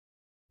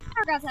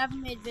guys, I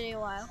haven't made a video in a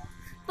while.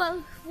 But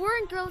we're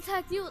in Gorilla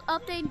Tag Field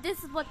update.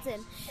 This is what's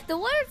in. The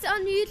weather's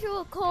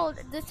unusual cold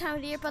this time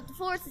of the year, but the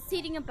forest is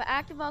heating up. An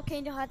active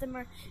volcano has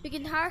emerged. You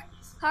can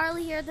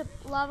hardly hear the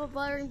lava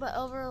bubbling, but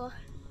over a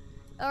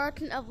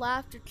curtain of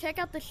laughter. Check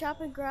out the shop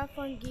and grab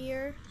fun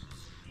gear.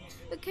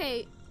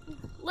 Okay,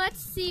 let's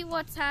see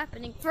what's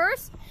happening.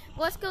 First,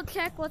 let's go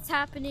check what's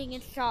happening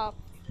in shop.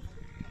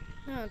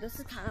 Oh, this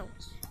is kind of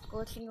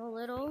glitching a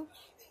little.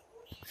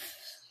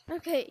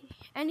 Okay,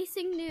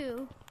 anything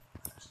new?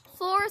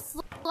 Forest.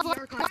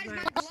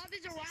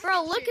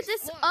 Bro, look at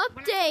this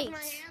update.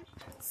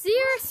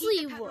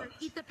 Seriously,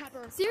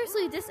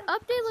 this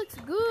update looks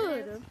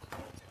good.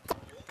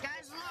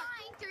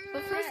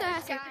 But first I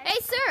ask you, hey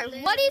sir,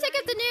 what do you think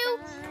of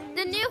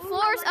the new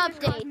forest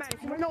update?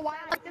 You know why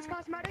I like this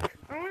cosmetic?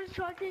 I want to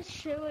try this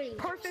chili.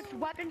 Perfect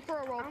weapon for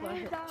a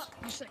roleplay.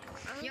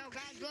 Yo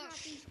guys,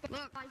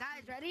 look,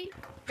 guys, ready?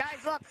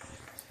 Guys, look.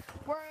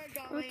 We're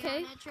going on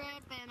a trip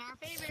in our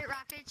favorite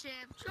rocket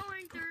ship.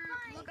 Going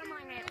through. Look at my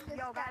hand.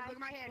 Yo, guys, look at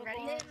my hand.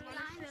 Ready? Guys,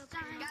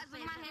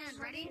 look at my hand.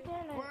 Ready?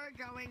 We're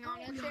going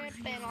on a trip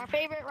in our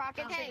favorite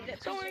rocket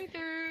ship. Going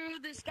through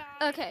the sky.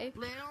 Okay.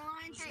 Little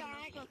line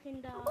sky.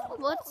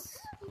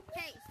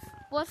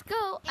 Let's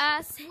go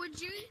ask.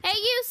 Hey,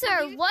 you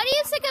sir, what do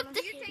you think of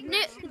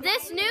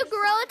this new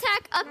Gorilla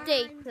Tag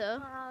update?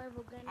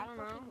 I don't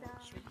know.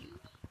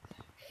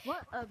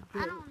 What update?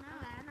 I don't know.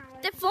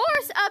 The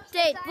forest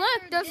update.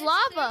 Look, there's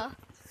lava.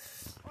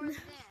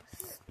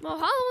 Well,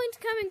 Halloween's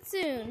coming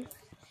soon.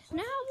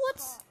 Now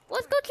let's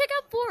go check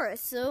out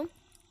forest, so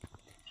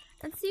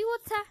and see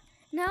what's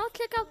now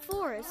check out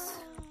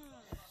forest.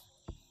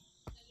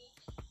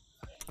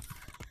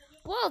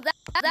 Whoa,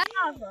 that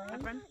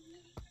lava.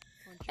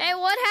 Hey,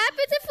 what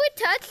happens if we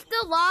touch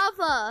the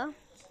lava?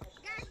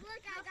 Guys,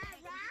 look, I got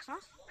rocks.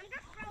 Huh? I'm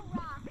gonna throw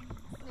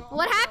rocks.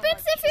 What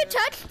happens if you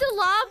touch the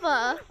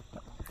lava?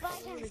 No,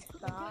 the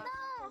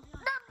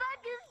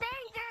bug is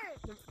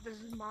dangerous. This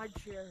is my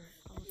chair.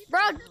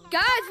 Bro,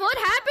 guys, what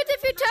happens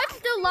if you touch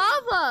the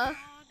lava?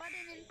 But an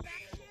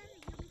infection,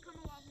 you become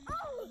a lava.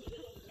 Oh,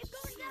 it's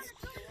going down, it's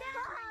going down.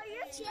 Oh,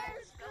 your chair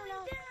is going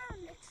down.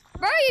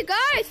 Bro, you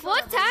guys,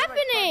 what's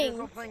happening?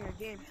 We're playing a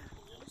game.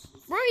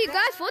 Bro, you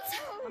guys, what's...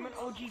 I'm an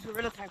OG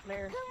Gorilla Tag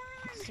player,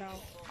 so...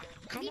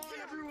 Come on,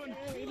 everyone!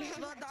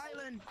 Flood the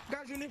island!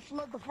 Guys, we need to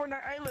flood the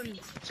Fortnite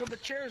island, so the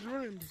chair is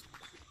ruined.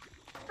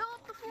 Fill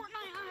up the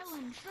Fortnite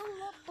island.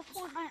 Fill up the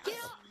Fortnite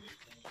island.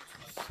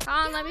 Come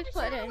on, let me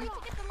put in. To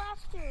get the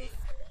last two.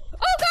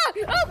 Oh god!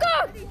 Oh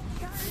god!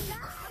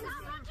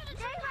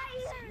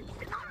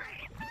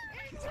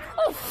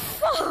 Oh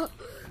fuck!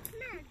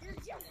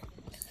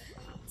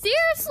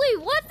 Seriously,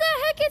 what the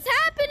heck is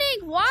happening?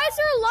 Why is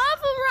there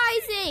lava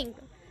rising?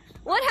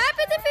 What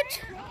happens if it...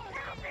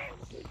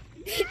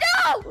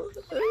 No!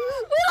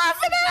 We lost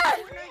the man!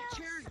 Fortnite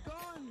chair is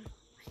gone!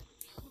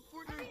 The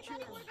Fortnite chair.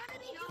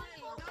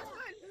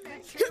 The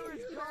chair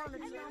is gone.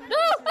 It's not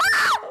No!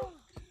 Oh!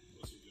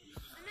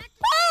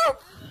 Oh!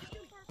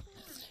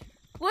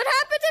 What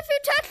happens if you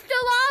touch the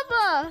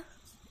lava?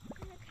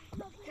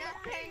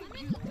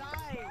 You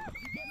die.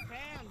 You get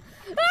banned.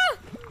 Ah!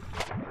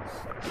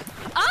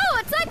 Oh,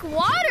 it's like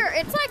water.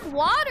 It's like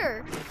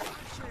water.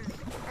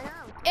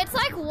 It's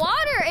like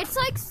water. It's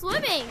like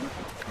swimming.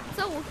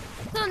 So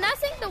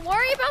nothing to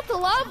worry about the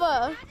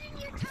lava.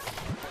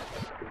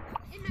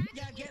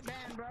 Yeah, get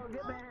banned, bro.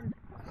 Get banned.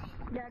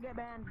 Yeah, get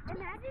banned.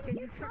 Imagine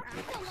you touch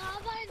the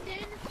lava and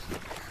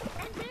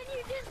then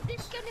you just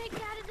disconnect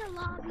out of the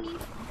lobby.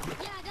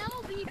 Yeah, that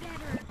will be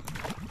better.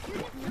 You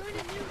just join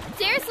a new.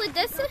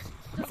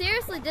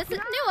 Seriously, this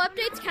new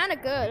update's kind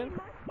of good.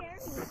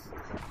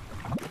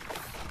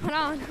 Hold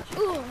on.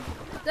 Ooh,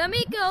 let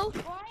me go.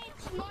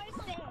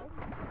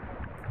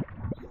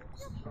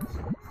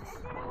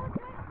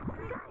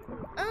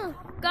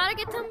 Gotta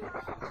get some.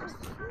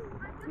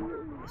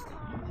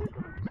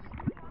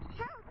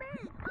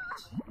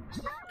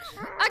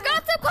 I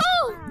got the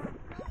coal.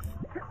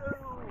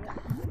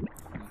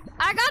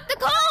 I got the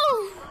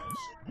coal.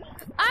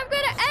 I'm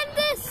gonna end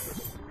this.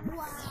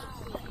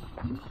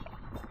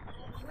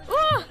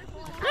 Ooh.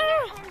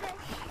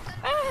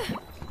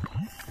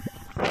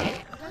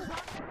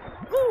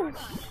 Ooh.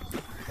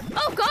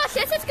 Oh gosh,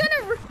 this is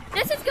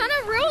gonna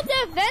ruin the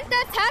event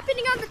that's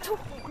happening on the tour.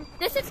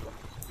 This is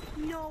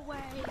No way.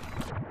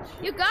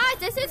 You guys,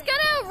 this is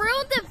gonna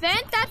ruin the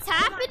event that's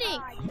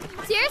happening.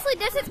 Seriously,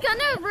 this is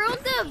gonna ruin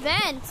the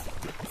event.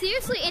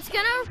 Seriously, it's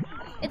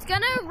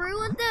gonna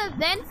ruin the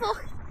event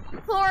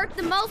for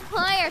the most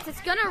players.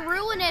 It's gonna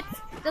ruin it.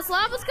 This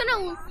lava's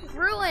gonna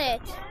ruin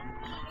it.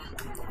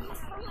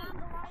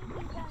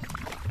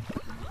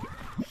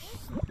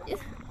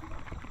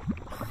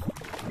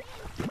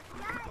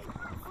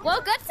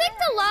 Well, good thing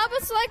the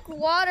lava's like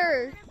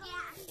water.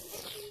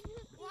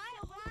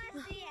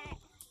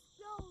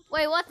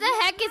 Wait, what the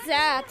heck is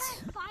that?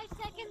 5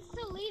 seconds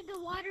to leave the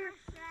water,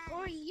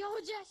 or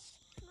you'll just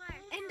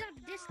end up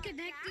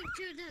disconnecting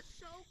to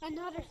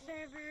another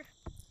server.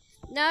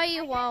 No,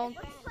 you won't.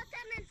 Put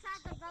them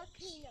inside the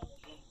volcano.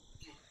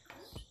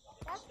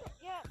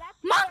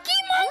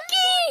 Monkey!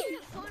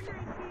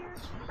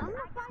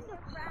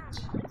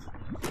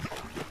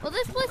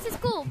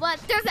 No, but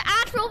there's an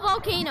actual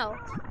volcano.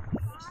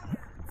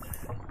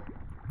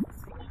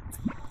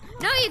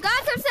 No, you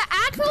guys, there's an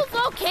actual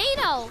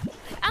volcano.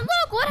 And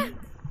look, what?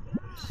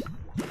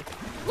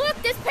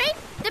 Look, this paint,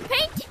 the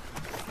paint.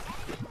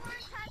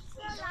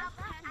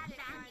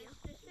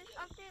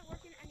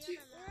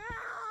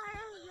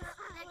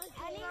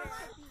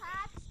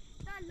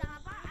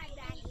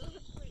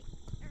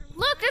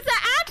 Look, there's an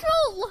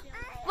actual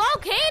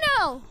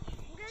volcano.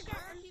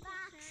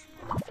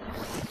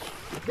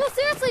 No,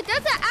 seriously, there's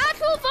an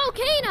actual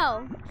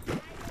volcano.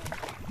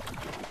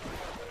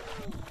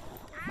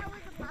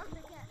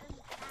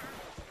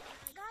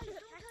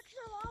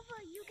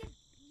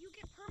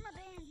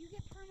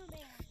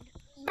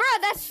 Bro,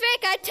 that's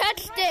fake. I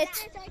touched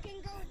it.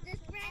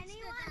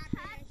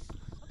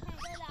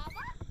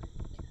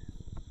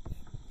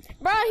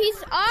 Bro,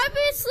 he's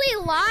obviously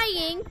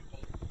lying.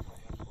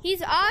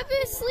 He's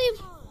obviously...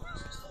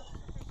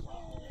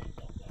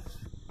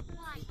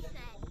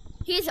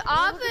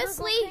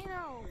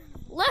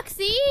 Look,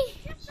 see?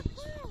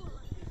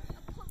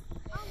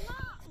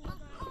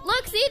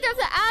 Look, see? There's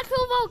an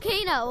actual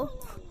volcano.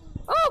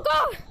 Oh,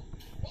 God.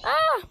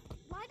 Ah.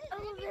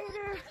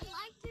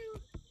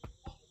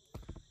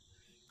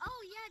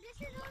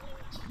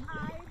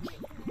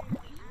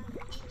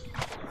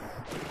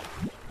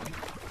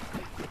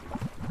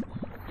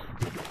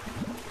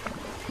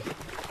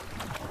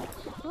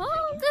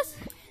 Oh,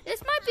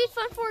 this might be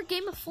fun for a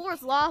game of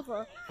Floor's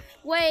Lava.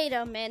 Wait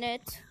a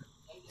minute.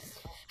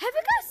 Have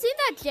you guys seen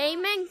that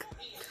J-Man?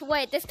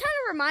 Wait, this kind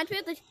of reminds me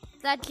of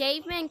that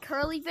J-Man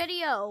Curly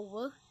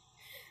video.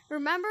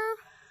 Remember?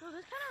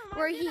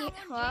 Where he... yeah,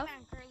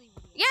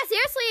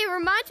 seriously, it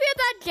reminds me of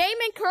that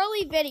J-Man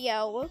Curly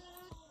video.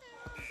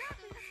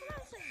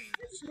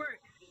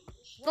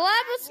 The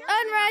lava's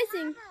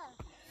unrising.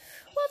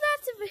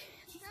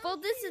 Well,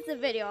 this is the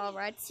video,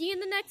 alright. See you in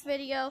the next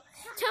video.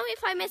 Tell me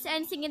if I missed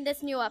anything in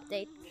this new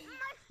update.